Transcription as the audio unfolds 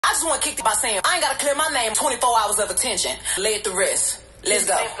just want to kick it by saying, I ain't got to clear my name 24 hours of attention. Lay it to rest. Let's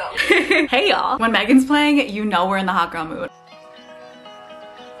go. Hey y'all. When Megan's playing, you know we're in the hot girl mood.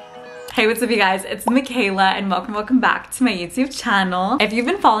 Hey, what's up you guys? It's Mikealla and welcome back to my YouTube channel. If you've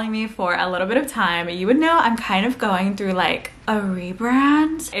been following me for a little bit of time, you would know I'm kind of going through like a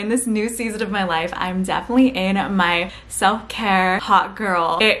rebrand. In this new season of my life, I'm definitely in my self-care, hot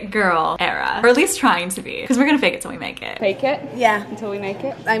girl, it girl era. Or at least trying to be, because we're gonna fake it till we make it. Fake it? Yeah. Until we make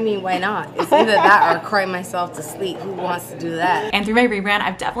it? I mean, why not? It's either that or cry myself to sleep. Who wants to do that? And through my rebrand,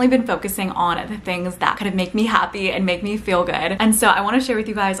 I've definitely been focusing on the things that kind of make me happy and make me feel good. And so I want to share with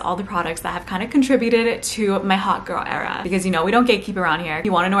you guys all the products that have kind of contributed to my hot girl era. Because you know, we don't gatekeep around here. If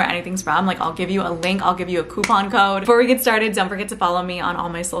you want to know where anything's from, like I'll give you a link, I'll give you a coupon code. Before we get started, don't forget to follow me on all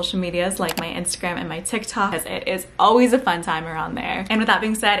my social medias like my Instagram and my TikTok, because it is always a fun time around there. And with that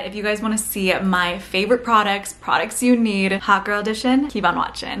being said, if you guys want to see my favorite products you need, hot girl edition, keep on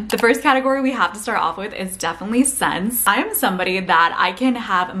watching. The first category we have to start off with is definitely scents. I am somebody that I can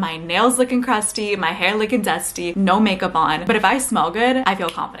have my nails looking crusty, my hair looking dusty, no makeup on, but if I smell good, I feel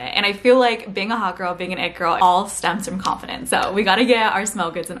confident. And I feel like being a hot girl, being an it girl, all stems from confidence. So we gotta get our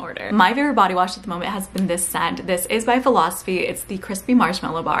smell goods in order. My favorite body wash at the moment has been this scent. This is by Philosophy. It's the crispy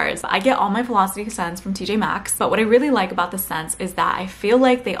marshmallow bars. I get all my Philosophy scents from TJ Maxx, but what I really like about the scents is that I feel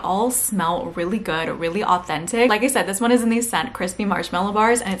like they all smell really good, really authentic. Like I said, this one is in the scent crispy marshmallow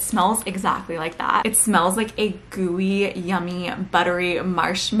bars and it smells exactly like that. It smells like a gooey, yummy, buttery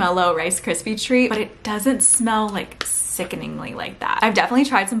marshmallow Rice Krispie treat, but it doesn't smell like sickeningly like that. I've definitely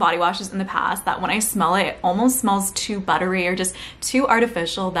tried some body washes in the past that when I smell it, it almost smells too buttery or just too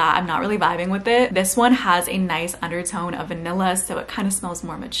artificial that I'm not really vibing with it. This one has a nice undertone of vanilla, so it kind of smells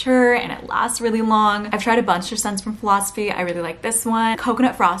more mature and it lasts really long. I've tried a bunch of scents from Philosophy. I really like this one.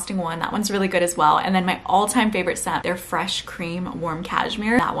 Coconut frosting one, that one's really good as well. And then my all-time favorite scent, their fresh cream warm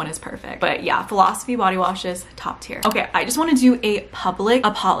cashmere. That one is perfect. But yeah, Philosophy body washes, top tier. Okay, I just want to do a public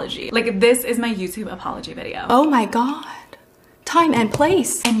apology. Like this is my YouTube apology video. Oh my god. Time and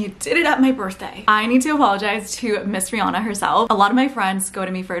place. And you did it at my birthday. I need to apologize to Miss Rihanna herself. A lot of my friends go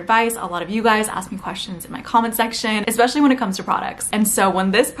to me for advice. A lot of you guys ask me questions in my comment section, especially when it comes to products. And so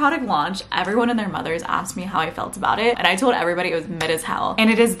when this product launched, everyone and their mothers asked me how I felt about it. And I told everybody it was mid as hell. And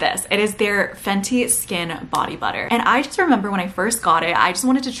it is this. It is their Fenty Skin Body Butter. And I just remember when I first got it, I just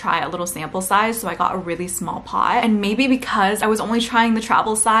wanted to try a little sample size. So I got a really small pot. And maybe because I was only trying the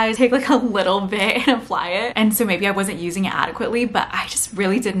travel size, take like a little bit and apply it. And so maybe I wasn't using it adequately, but I just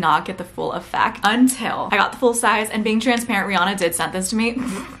really did not get the full effect until I got the full size. And being transparent, Rihanna did send this to me.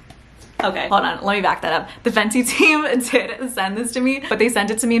 Okay, hold on, let me back that up. The Fenty team did send this to me, but they sent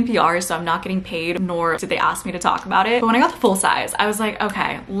it to me in PR, so I'm not getting paid, nor did they ask me to talk about it. But when I got the full size, I was like,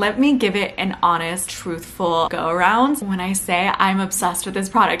 okay, let me give it an honest, truthful go around. When I say I'm obsessed with this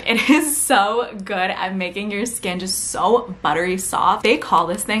product, it is so good at making your skin just so buttery soft. They call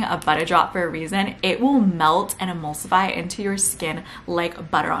this thing a butter drop for a reason. It will melt and emulsify into your skin like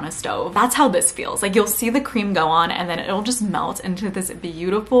butter on a stove. That's how this feels. Like you'll see the cream go on and then it'll just melt into this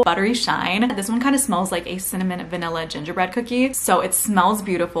beautiful buttery shine. This one kind of smells like a cinnamon vanilla gingerbread cookie. So it smells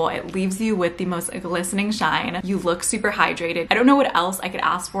beautiful. It leaves you with the most glistening shine. You look super hydrated. I don't know what else I could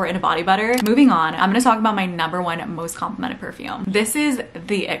ask for in a body butter. Moving on, I'm gonna talk about my #1 most complimented perfume. This is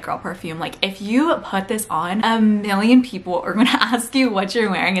the It Girl perfume. Like if you put this on, a million people are gonna ask you what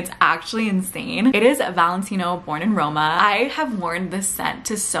you're wearing. It's actually insane. It is Valentino Born in Roma. I have worn this scent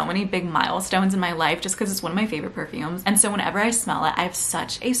to so many big milestones in my life just because it's one of my favorite perfumes. And so whenever I smell it, I have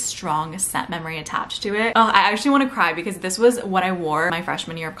such a strong scent memory attached to it. Oh, I actually want to cry because this was what I wore my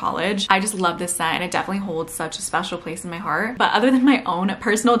freshman year of college. I just love this scent and it definitely holds such a special place in my heart. But other than my own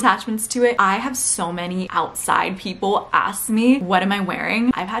personal attachments to it, I have so many outside people ask me, what am I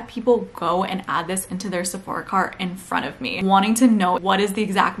wearing? I've had people go and add this into their Sephora cart in front of me, wanting to know what is the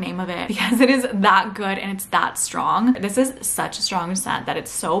exact name of it because it is that good and it's that strong. This is such a strong scent that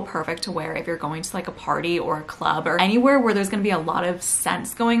it's so perfect to wear if you're going to like a party or a club or anywhere where there's going to be a lot of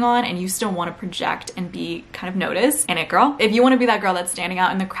scents going on and you still want to project and be kind of noticed. And It Girl, if you want to be that girl that's standing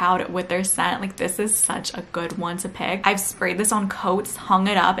out in the crowd with their scent, like this is such a good one to pick. I've sprayed this on coats, hung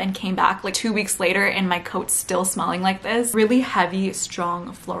it up, and came back like 2 weeks later and my coat's still smelling like this. Really heavy,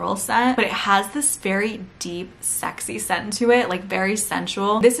 strong floral scent, but it has this very deep, sexy scent to it, like very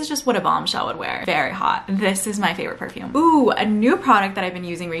sensual. This is just what a bombshell would wear. Very hot. This is my favorite perfume. Ooh, a new product that I've been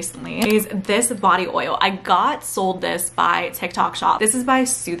using recently is this body oil. I got sold this by TikTok Shop. This is by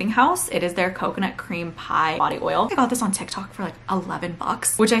Soothing House. Farmhouse. It is their coconut cream pie body oil. I got this on TikTok for like 11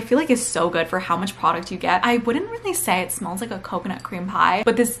 bucks, which I feel like is so good for how much product you get. I wouldn't really say it smells like a coconut cream pie,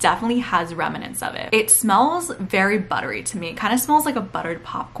 but this definitely has remnants of it. It smells very buttery to me. It kind of smells like a buttered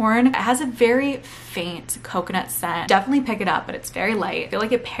popcorn. It has a very faint coconut scent. Definitely pick it up, but it's very light. I feel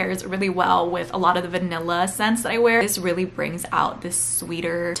like it pairs really well with a lot of the vanilla scents that I wear. This really brings out this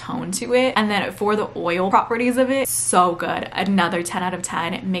sweeter tone to it. And then for the oil properties of it, so good. Another 10 out of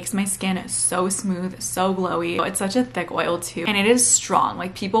 10. It makes my skin so smooth, so glowy. It's such a thick oil too, and it is strong.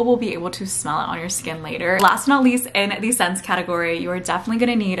 Like, people will be able to smell it on your skin later. Last but not least, in the scents category, you are definitely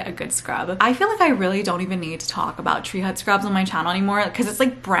gonna need a good scrub. I feel like I really don't even need to talk about Tree Hut scrubs on my channel anymore because it's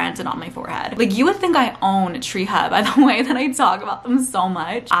like branded on my forehead. Like, you would think I own Tree Hut by the way that I talk about them so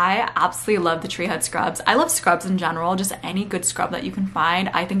much. I absolutely love the Tree Hut scrubs. I love scrubs in general, just any good scrub that you can find.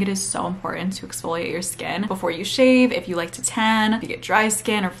 I think it is so important to exfoliate your skin before you shave, if you like to tan, if you get dry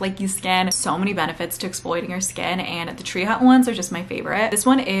skin or flaky skin. So many benefits to exfoliating your skin, and the Tree Hut ones are just my favorite. This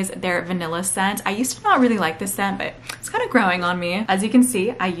one is their vanilla scent. I used to not really like this scent, but it's kind of growing on me. As you can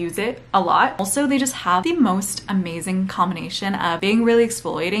see, I use it a lot. Also, they just have the most amazing combination of being really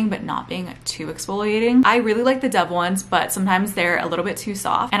exfoliating but not being too exfoliating. I really like the Dove ones, but sometimes they're a little bit too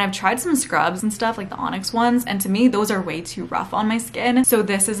soft. And I've tried some scrubs and stuff like the Onyx ones, and to me those are way too rough on my skin. So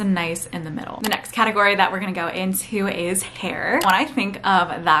this is a nice in the middle. The next category that we're gonna go into is hair. When I think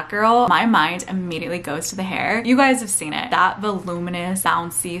of that girl, my mind immediately goes to the hair. You guys have seen it. That voluminous,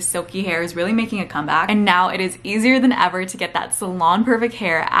 bouncy, silky hair is really making a comeback, and now it is easier than ever to get that salon perfect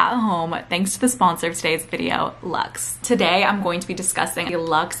hair at home thanks to the sponsor of today's video, Luxe. Today I'm going to be discussing the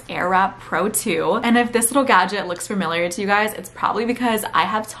Luxe Airwrap Pro 2, and if this little gadget looks familiar to you guys, it's probably because I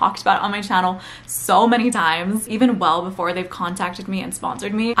have talked about it on my channel so many times. Even well before they've contacted me and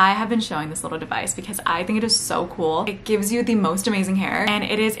sponsored me, I have been showing this little device because I think it is so cool. It gives you the most amazing hair, and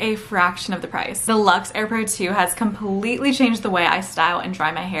it is a fraction of the price. The Luxe Air Pro 2 has completely changed the way I style and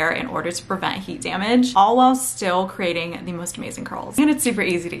dry my hair in order to prevent heat damage, all while still creating the most amazing curls. And it's super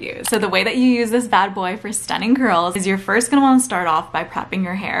easy to use. So the way that you use this bad boy for stunning curls is you're first gonna want to start off by prepping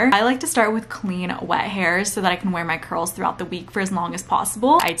your hair. I like to start with clean, wet hair so that I can wear my curls throughout the week for as long as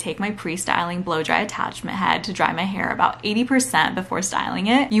possible. I take my pre-styling blow dry attachment head to dry my hair about 80% before styling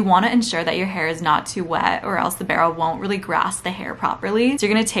it. You want to ensure that your hair is not too wet, or else the barrel won't really grasp the hair properly. So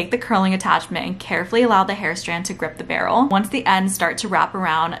you're going to take the curling attachment and carefully allow the hair strand to grip the barrel. Once the ends start to wrap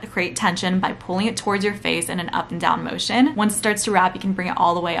around, create tension by pulling it towards your face in an up and down motion. Once it starts to wrap, you can bring it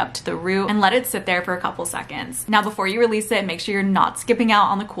all the way up to the root and let it sit there for a couple seconds. Now, before you release it, make sure you're not skipping out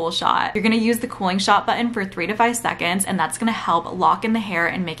on the cool shot. You're going to use the cooling shot button for 3 to 5 seconds, and that's going to help lock in the hair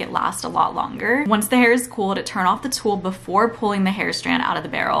and make it last a lot longer. Once the hair is cooled, turn off the tool before pulling the hair strand out of the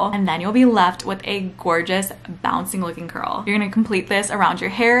barrel, and then you'll be left with a gorgeous bouncing looking curl. You're going to complete this around your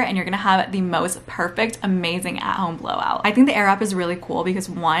hair, and you're going to have the most perfect, amazing at-home blowout. I think the Airwrap is really cool because,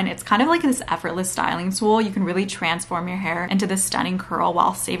 one, it's kind of like this effortless styling tool. You can really transform your hair into this stunning curl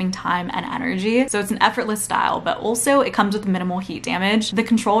while saving time and energy. So it's an effortless style, but also it comes with minimal heat damage. The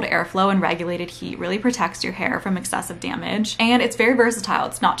controlled airflow and regulated heat really protects your hair from excessive damage, and it's very versatile.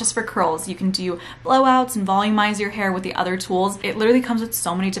 It's not just for curls. You can do blowouts and volumize your hair with the other tools. It literally comes with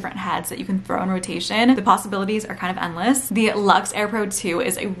so many different heads that you can throw in rotation. The possibilities are kind of endless. The Luxe Air Pro 2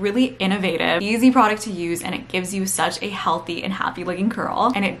 is a really innovative, easy product to use, and it gives you such a healthy and happy looking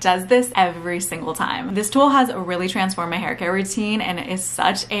curl, and it does this every single time. This tool has really transformed my hair care routine, and it is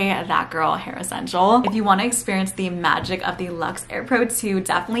such a that girl hair essential. If you want to experience the magic of the Luxe Air Pro 2,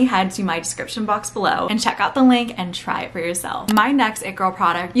 definitely head to my description box below and check out the link and try it for yourself. My next It Girl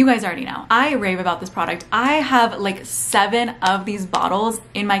product, you guys already know. I rave about this product. I have like 7 of these bottles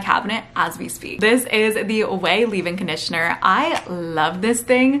in my cabinet as we speak. This is the Ouai leave-in conditioner. I love this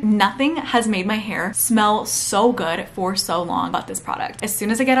thing. Nothing has made my hair smell so good for so long but this product. As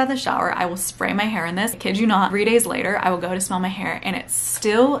soon as I get out of the shower, I will spray my hair in this. I kid you not, 3 days later, I will go to smell my hair and it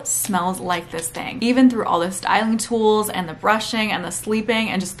still smells like this thing. Even through all the styling tools and the brushing and the sleeping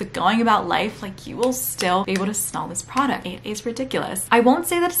and just the going about life, like, you will still be able to smell this product. It is ridiculous. I won't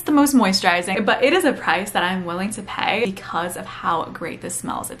say that it's the most moisturizing, but it is a price that I'm willing to pay because of how great this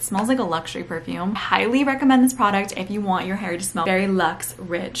smells. It smells like a luxury perfume. I highly recommend this product if you want your hair to smell very luxe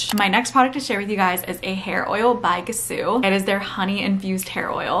rich. My next product to share with you guys is a hair oil by Gasoo. It is their honey infused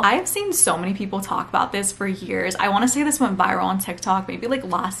hair oil. I have seen so many people talk about this for years. I want to say this went viral on TikTok maybe like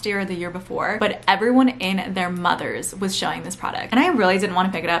last year or the year before, but everyone in their mothers was showing this product, and I really didn't want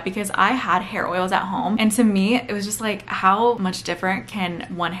to pick it up because I had hair oils at home, and to me it was just like, how much different can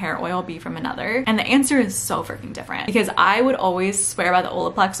one hair oil be from another? And the answer is so freaking different, because I would always swear by the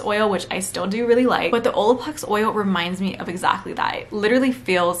Olaplex oil, which I still do really like, but the Olaplex oil reminds me of exactly that. It literally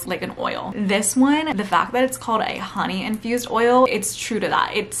feels like an oil. This one, the fact that it's called a honey infused oil, it's true to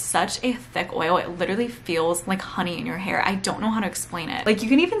that. It's such a thick oil. It literally feels like honey in your hair. I don't know how to explain it. Like, you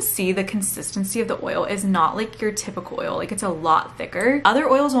can even see the consistency of the oil is not like your typical oil. Like, it's a lot thicker. Other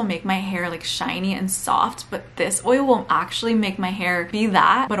oils will make my hair like shiny and soft, but this oil will actually make my hair be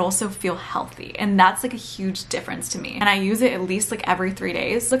that, but also feel healthy. And that's like a huge difference to me. And I use it at least like every 3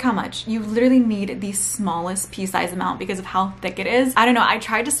 days. Look how much. You literally need the smallest pea size amount because of how thick it is. I don't know. I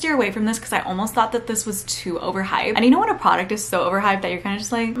tried to steer away from this because I almost thought that this was too overhyped. And you know when a product is so overhyped that you're kind of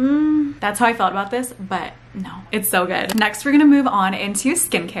just like, that's how I felt about this, but no, it's so good. Next, we're gonna move on into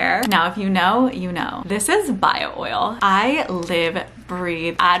skincare. Now, if you know, you know. This is bio oil. I live,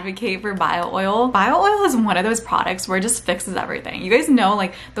 breathe, advocate for bio oil. Bio oil is one of those products where it just fixes everything. You guys know,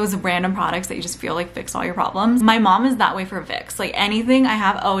 like, those random products that you just feel like fix all your problems. My mom is that way for Vicks. Like, anything I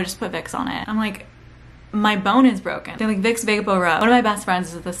have, oh, just put Vicks on it. I'm like, my bone is broken. They're like, Vicks Vapor Rub. One of my best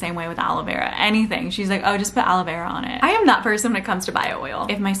friends is the same way with aloe vera. Anything. She's like, oh, just put aloe vera on it. I am that person when it comes to bio oil.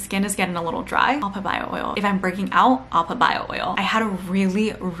 If my skin is getting a little dry, I'll put bio oil. If I'm breaking out, I'll put bio oil. I had a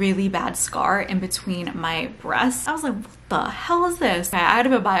really, really bad scar in between my breasts. I was like, what the hell is this? Okay, I had to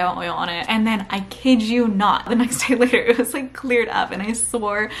put bio oil on it. And then I kid you not, the next day later, it was like cleared up and I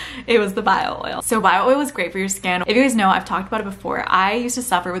swore it was the bio oil. So bio oil is great for your skin. If you guys know, I've talked about it before. I used to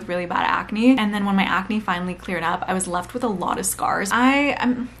suffer with really bad acne. And then when my acne finally cleared up, I was left with a lot of scars.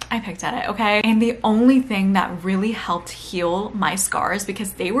 I picked at it, okay? And the only thing that really helped heal my scars,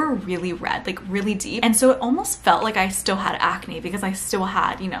 because they were really red, like really deep. And so it almost felt like I still had acne because I still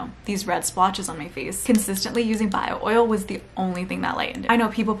had, you know, these red splotches on my face. Consistently using bio oil was the only thing that lightened it. I know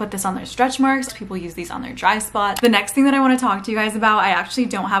people put this on their stretch marks, people use these on their dry spots. The next thing that I want to talk to you guys about, I actually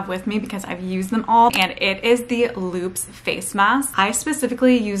don't have with me because I've used them all, and it is the Loops face mask. I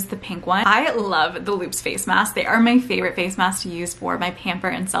specifically use the pink one. I love the Loops face mask. They are my favorite face masks to use for my pamper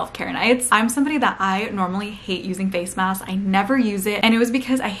and self-care nights. I'm somebody that I normally hate using face masks. I never use it, and it was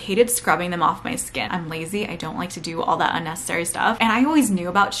because I hated scrubbing them off my skin. I'm lazy. I don't like to do all that unnecessary stuff, and I always knew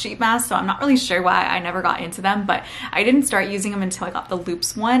about sheet masks, so I'm not really sure why I never got into them, but I didn't start using them until I got the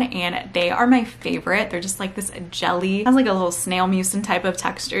Loops one, and they are my favorite. They're just like this jelly, has like a little snail mucin type of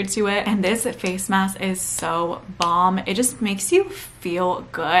texture to it, and this face mask is so bomb. It just makes you feel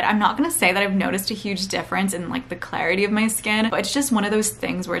good. I'm not gonna say that I've noticed a huge difference in like the clarity of my skin, but it's just one of those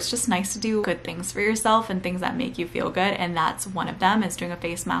things where it's just nice to do good things for yourself and things that make you feel good, and that's one of them, is doing a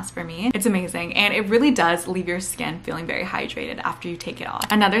face mask for me. It's amazing, and it really does leave your skin feeling very hydrated after you take it off.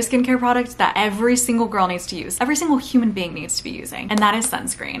 Another skincare product that every single girl needs to use, every single human being needs to be using, and that is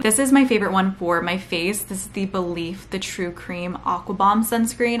sunscreen. This is my favorite one for my face. This is the Belief the True Cream Aqua Bomb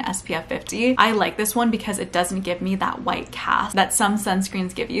Sunscreen SPF 50. I like this one because it doesn't give me that white cast that some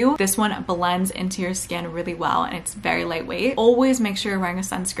sunscreens give you. This one blends into your skin really well, and it's very lightweight. Always make sure you're wearing a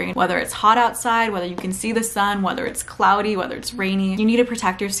sunscreen, whether it's hot outside, whether you can see the sun, whether it's cloudy, whether it's rainy. You need to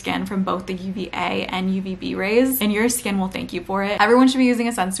protect your skin from both the UVA and UVB rays, and your skin will thank you for it. Everyone should be using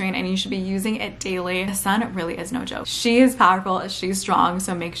a sunscreen, and you should be using it daily. The sun really is no joke. She is powerful, she's strong,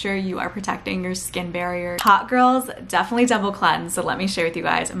 so make sure you are protecting your skin barrier. Hot girls, definitely double cleanse. So let me share with you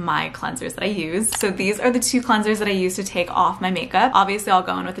guys my cleansers that I use. So these are the two cleansers that I use to take off my makeup. Obviously, I'll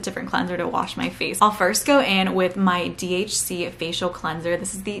go in with a different cleanser to wash my face. I'll first go in with my DHC facial cleanser.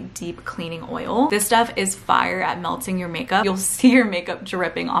 This is the deep cleaning oil. This stuff is fire at melting your makeup. You'll see your makeup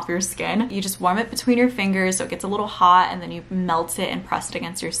dripping off your skin. You just warm it between your fingers so it gets a little hot, and then you melt it and press it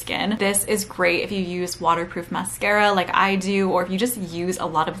against your skin. This is great if you use waterproof mascara like I do, or if you just use a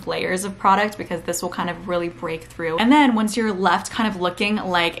lot of layers of product, because this will kind of really break through. And then once you're left kind of looking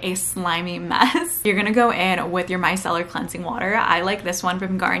like a slimy mess, you're gonna go in with your micellar cleansing water. I like this one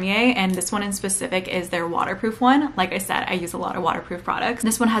from Garnier, and this one in specific is their waterproof one. Like I said, I use a lot of waterproof products.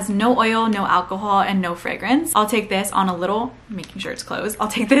 This one has no oil, no alcohol, and no fragrance. I'll take this on a little, making sure it's closed, I'll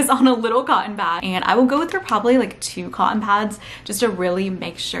take this on a little cotton pad, and I will go through probably like 2 cotton pads just to really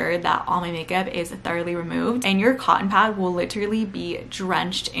make sure that all my makeup is thoroughly removed. And your cotton pad will literally be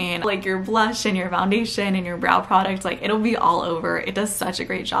drenched in like your blush and your foundation and your brow product. Like, it'll be all over. It does such a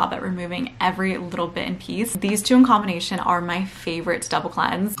great job at removing every little bit and piece. These two in combination are my favorite to double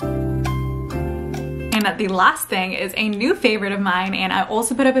cleanse. And the last thing is a new favorite of mine, and I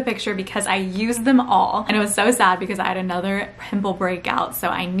also put up a picture because I used them all, and it was so sad because I had another pimple breakout, so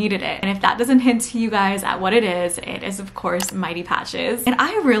I needed it. And if that doesn't hint to you guys at what it is of course Mighty Patches. And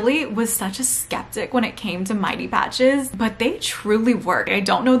I really was such a skeptic when it came to Mighty Patches, but they truly work. I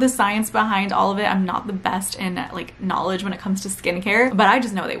don't know the science behind all of it. I'm not the best in like knowledge when it comes to skincare, but I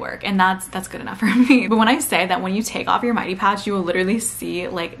just know they work, and that's good enough for me. But when I say that when you take off your Mighty Patch, you will literally see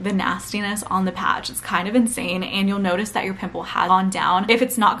like the nastiness on the patch. It's kind of insane, and you'll notice that your pimple has gone down. If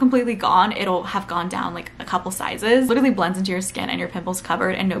it's not completely gone, it'll have gone down like a couple sizes. Literally blends into your skin and your pimple's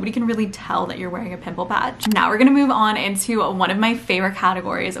covered, and nobody can really tell that you're wearing a pimple patch. Now we're gonna move on into one of my favorite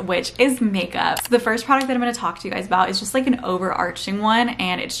categories, which is makeup. So the first product that I'm gonna talk to you guys about is just like an overarching one,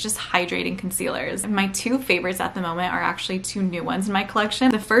 and it's just hydrating concealers. My two favorites at the moment are actually two new ones in my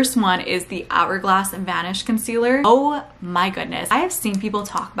collection. The first one is the Hourglass Vanish Concealer. Oh my goodness. I have seen people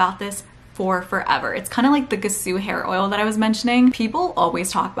talk about this for forever. It's kind of like the Gassou hair oil that I was mentioning. People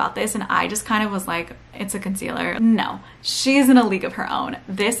always talk about this, and I just kind of was like, it's a concealer. No, she's in a league of her own.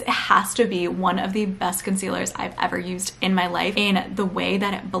 This has to be one of the best concealers I've ever used in my life, in the way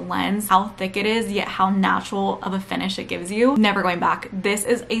that it blends, how thick it is, yet how natural of a finish it gives you. Never going back. This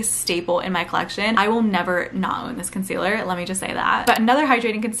is a staple in my collection. I will never not own this concealer, let me just say that. But another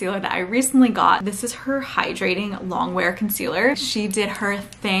hydrating concealer that I recently got, this is her hydrating longwear concealer. She did her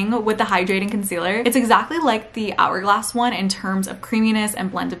thing with the hydrating concealer. It's exactly like the Hourglass one in terms of creaminess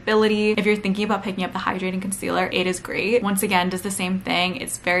and blendability. If you're thinking about picking up the hydrating concealer, it is great. Once again, does the same thing.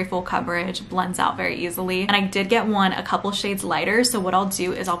 It's very full coverage, blends out very easily. And I did get one a couple shades lighter, so what I'll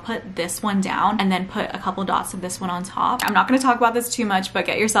do is I'll put this one down and then put a couple dots of this one on top. I'm not going to talk about this too much, but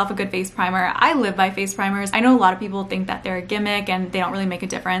get yourself a good face primer. I live by face primers. I know a lot of people think that they're a gimmick and they don't really make a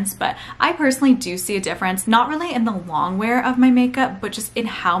difference, but I personally do see a difference, not really in the long wear of my makeup, but just in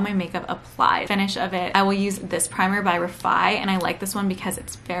how my makeup applies. Finish of it, I will use this primer by Refi, and I like this one because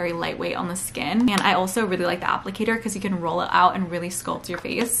it's very lightweight on the skin, and I also really like the applicator because you can roll it out and really sculpt your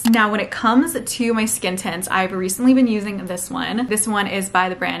face. Now when it comes to my skin tints, I've recently been using this one. This one is by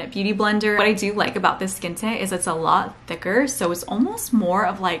the brand Beauty Blender. What I do like about this skin tint is it's a lot thicker, so it's almost more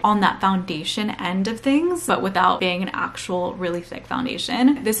of like on that foundation end of things, but without being an actual really thick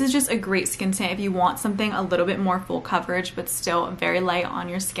foundation. This is just a great skin tint if you want something a little bit more full coverage but still very light on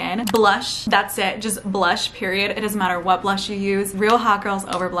your skin. Blush, that's it, just blush period. It doesn't matter what blush you use. Real hot girls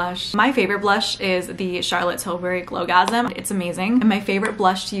over blush. My favorite blush is the Charlotte Tilbury Glowgasm. It's amazing. And my favorite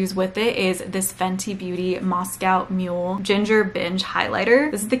blush to use with it is this Fenty Beauty Moscow Mule Ginger Binge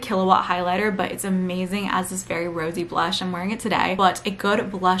Highlighter. This is the Kilowatt highlighter, but it's amazing as this very rosy blush. I'm wearing it today, but a good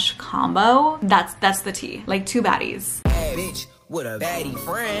blush combo, that's the tea. Like two baddies. Bad bitch with a baddie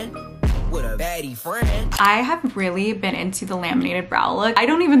friend. With a baddie friend. I have really been into the laminated brow look. I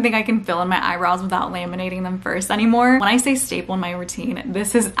don't even think I can fill in my eyebrows without laminating them first anymore. When I say staple in my routine,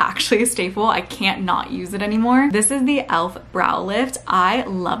 this is actually a staple. I can't not use it anymore. This is the e.l.f. Brow Lift. I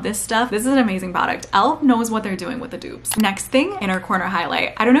love this stuff. This is an amazing product. e.l.f. knows what they're doing with the dupes. Next thing, inner corner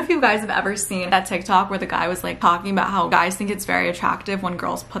highlight. I don't know if you guys have ever seen that TikTok where the guy was like talking about how guys think it's very attractive when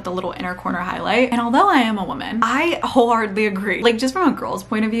girls put the little inner corner highlight. And although I am a woman, I wholeheartedly agree. Like, just from a girl's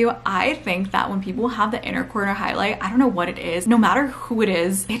point of view, I think that when people have the inner corner highlight, I don't know what it is, no matter who it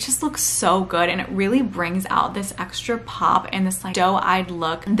is, it just looks so good, and it really brings out this extra pop and this like doe-eyed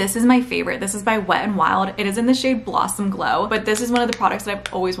look. This is my favorite. This is by Wet n Wild. It is in the shade Blossom Glow, but this is one of the products that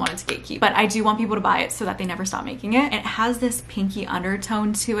I've always wanted to gatekeep, but I do want people to buy it so that they never stop making it. It has this pinky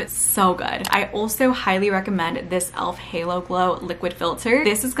undertone to it. So good. I also highly recommend this e.l.f. Halo Glow liquid filter.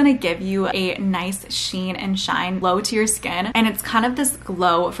 This is gonna give you a nice sheen and shine glow to your skin, and it's kind of this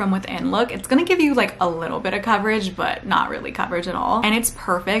glow from within look. It's gonna give you like a little bit of coverage, but not really coverage at all, and it's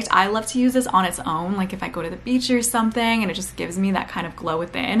perfect. I love to use this on its own, like if I go to the beach or something, and it just gives me that kind of glow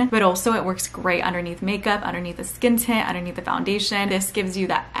within, but also it works great underneath makeup, underneath the skin tint, underneath the foundation. This gives you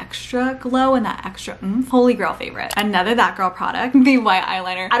that extra glow and that extra oomph. Holy grail favorite. Another that girl product, the white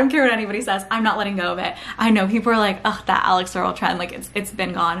eyeliner. I don't care what anybody says, I'm not letting go of it. I know people are like, ugh, that Alix Earle trend, like it's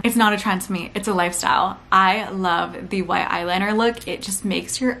been gone. It's not a trend to me, it's a lifestyle. I love the white eyeliner look. It just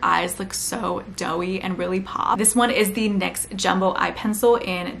makes your eyes look so doughy and really pop. This one is the NYX Jumbo Eye Pencil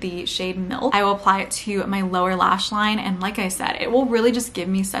in the shade Milk. I will apply it to my lower lash line, and like I said, it will really just give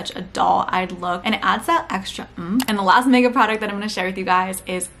me such a doll-eyed look, and it adds that extra oomph. And the last makeup product that I'm going to share with you guys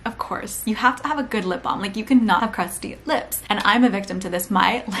is, of course, you have to have a good lip balm. Like, you cannot have crusty lips, and I'm a victim to this.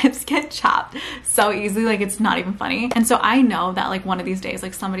 My lips get chapped so easily, like it's not even funny. And so I know that like one of these days,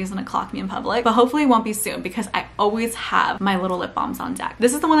 like somebody's gonna clock me in public, but hopefully it won't be soon because I always have my little lip balms on deck.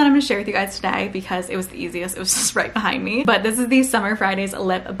 This is the one that I'm gonna share with you guys today because it was the easiest. It was just right behind me. But this is the Summer Fridays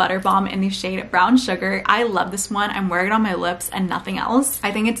Lip Butter Balm in the shade Brown Sugar. I love this one. I'm wearing it on my lips and nothing else.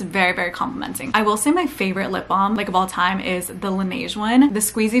 I think it's very, very complimenting. I will say my favorite lip balm, like of all time, is the Laneige one. The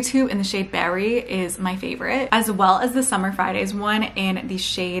Squeezy Tube in the shade Berry is my favorite, as well as the Summer Fridays one in the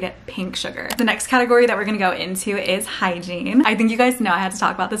shade Pink Sugar. The next category that we're gonna go into is hygiene. I think you guys know I had to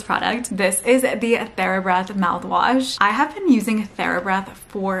talk about this product. This is the TheraBreath mouthwash. I have been using TheraBreath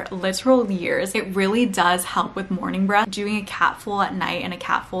for literal years. It really does help with morning breath. Doing a capful at night and a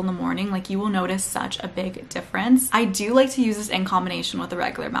capful in the morning, like you will notice such a big difference. I do like to use this in combination with a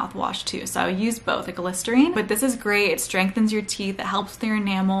regular mouthwash too. So I use both, like a Listerine, but this is great. It strengthens your teeth. It helps with your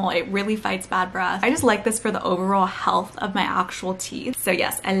enamel. It really fights bad breath. I just like this for the overall health of my actual teeth. So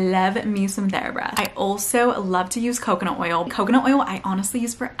yes, I love me some TheraBreath. I also love to use coconut oil. Coconut oil I honestly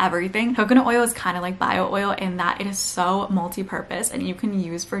use for everything. Coconut oil is kind of like bio oil in that it is so multi-purpose and you can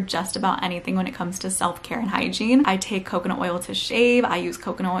use for just about anything when it comes to self-care and hygiene. I take coconut oil to shave. I use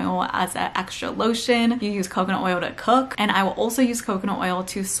coconut oil as an extra lotion. You use coconut oil to cook, and I will also use coconut oil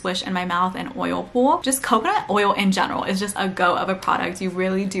to swish in my mouth and oil pull. Just coconut oil in general is just a go of a product. You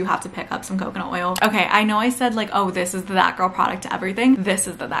really do have to pick up some coconut oil. Okay, I know I said like, oh, this is the That Girl product to everything. This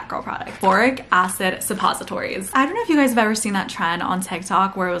is the That Girl product. Boric acid suppositories. I don't know if you guys have ever seen that trend on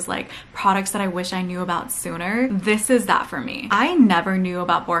TikTok where it was like products that I wish I knew about sooner. This is that for me. I never knew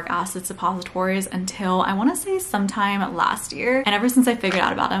about boric acid suppositories until I want to say sometime last year, and ever since I figured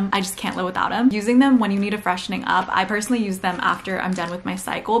out about them, I just can't live without them. Using them when you need a freshening up. I personally use them after I'm done with my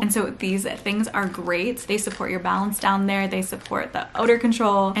cycle, and so these things are great. They support your balance down there. They support the odor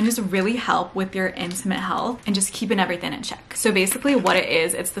control and just really help with your intimate health and just keeping everything in check. So basically what it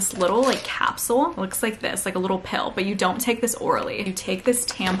is, it's this little like capsule. It looks like this, like a little pill, but you don't take this orally. You take this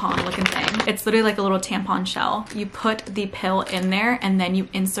tampon looking thing. It's literally like a little tampon shell. You put the pill in there and then you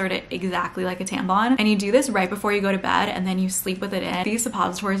insert it exactly like a tampon, and you do this right before you go to bed, and then you sleep with it in. These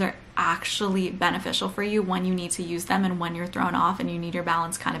suppositories are actually beneficial for you when you need to use them and when you're thrown off and you need your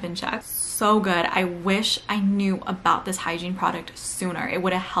balance kind of in check. So good. I wish I knew about this hygiene product sooner. It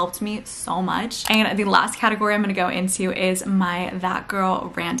would have helped me so much. And the last category I'm going to go into is my That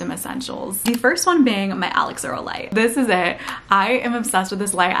Girl random essentials. The first one being my Alix Earle light. This is it. I am obsessed with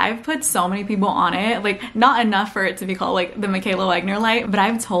this light. I've put so many people on it, like not enough for it to be called like the Mikealla Wegner light, but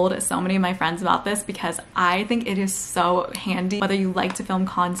I've told so many of my friends about this because I think it is so handy, whether you like to film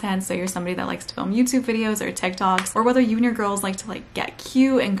content, so you're somebody that likes to film YouTube videos or TikToks, or whether you and your girls like to like get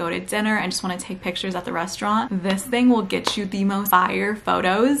cute and go to dinner and just want to take pictures at the restaurant. This thing will get you the most fire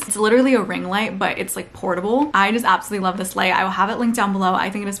photos. It's literally a ring light, but it's like portable. I just absolutely love this light. I will have it linked down below. I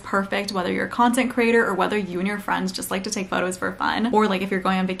think it is perfect whether you're a content creator or whether you and your friends just like to take photos for fun, or like if you're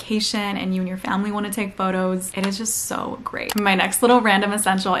going on vacation and you and your family want to take photos. It is just so great. My next little random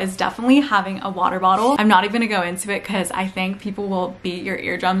essential is definitely having a water bottle. I'm not even gonna go into it because I think people will beat your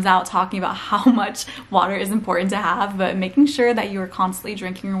eardrums out talking about how much water is important to have, but making sure that you are constantly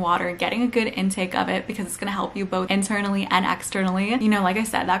drinking your water, getting a good intake of it, because it's gonna help you both internally and externally. You know, like I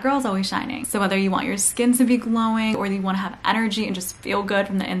said, that girl is always shining. So whether you want your skin to be glowing or you want to have energy and just feel good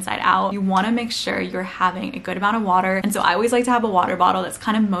from the inside out, you want to make sure you're having a good amount of water. And so I always like to have a water bottle. That's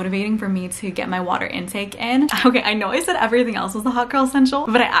kind of motivating for me to get my water intake in. Okay, I know I said everything else was the hot girl essential,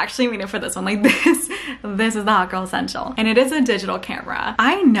 but I actually mean it for this one. Like this is the hot girl essential, and it is a digital camera.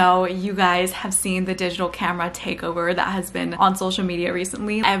 I know you guys have seen the digital camera takeover that has been on social media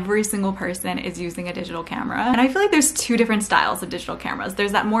recently. Every single person is using a digital camera, and I feel like there's two different styles of digital cameras.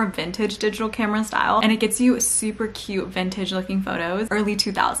 There's that more vintage digital camera style, and it gets you super cute vintage looking photos, early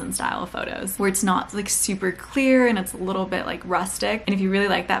 2000s style of photos, where it's not like super clear and it's a little bit like rustic. And if you really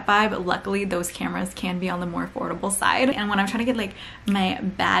like that vibe, luckily those cameras can be on the more affordable side. And when I'm trying to get like my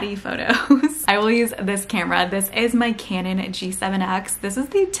baddie photos, I will use this camera. This is my Canon G7X. This is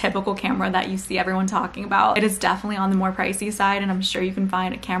the typical camera that you see everyone talking about. It is definitely on the more pricey side, and I'm sure you can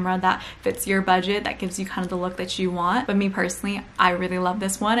find a camera that fits your budget, that gives you kind of the look that you want. But me personally, I really love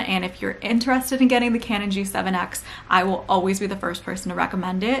this one, and if you're interested in getting the Canon G7X, I will always be the first person to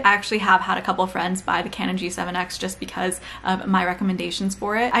recommend it. I actually have had a couple of friends buy the Canon G7X just because of my recommendations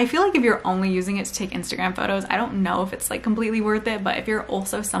for it. I feel like if you're only using it to take Instagram photos, I don't know if it's like completely worth it, but if you're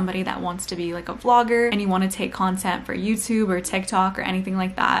also somebody that wants to be like a vlogger and you want to take content for YouTube or TikTok or anything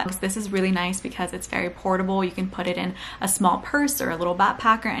like that, this is really nice because it's very portable. You can put it in a small purse or a little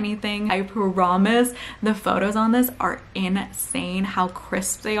backpack or anything. I promise the photos on this are insane, how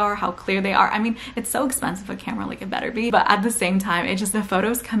crisp they are, how clear they are. I mean, it's so expensive a camera, like it better be, but at the same time, it just, the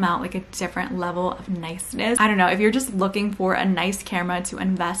photos come out like a different level of niceness. I don't know, if you're just looking for a nice camera to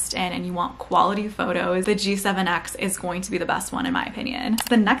invest in and you want quality photos, the G7X is going to be the best one in my opinion. So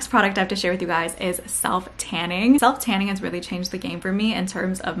the next product I have to share with you guys is self-tanning. Self-tanning has really changed the game for me in terms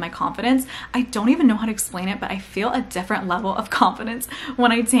terms of my confidence. I don't even know how to explain it, but I feel a different level of confidence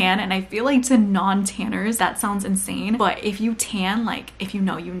when I tan, and I feel like to non-tanners that sounds insane, but if you tan, like if you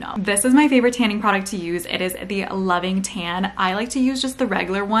know, you know. This is my favorite tanning product to use. It is the Loving Tan. I like to use just the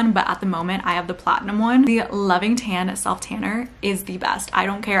regular one, but at the moment I have the platinum one. The Loving Tan self tanner is the best. I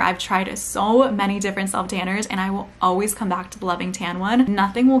don't care. I've tried so many different self tanners and I will always come back to the Loving Tan one.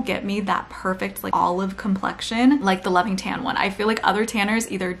 Nothing will get me that perfect like olive complexion like the Loving Tan one. I feel like other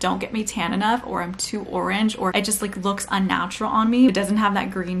tanners either don't get me tan enough, or I'm too orange, or it just like looks unnatural on me. It doesn't have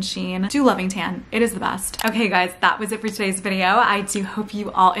that green sheen. Do Loving Tan. It is the best. Okay guys, that was it for today's video. I do hope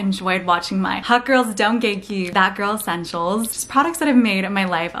you all enjoyed watching my Hot Girls Don't Gatekeep, That Girl Essentials, just products that have made my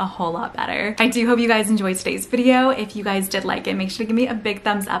life a whole lot better. I do hope you guys enjoyed today's video. If you guys did like it, make sure to give me a big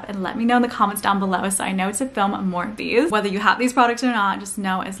thumbs up and let me know in the comments down below so I know to film more of these. Whether you have these products or not, just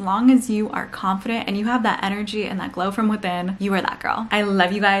know as long as you are confident and you have that energy and that glow from within, you are that girl. I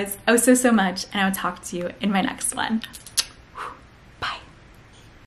love you guys oh so much, and I will talk to you in my next one.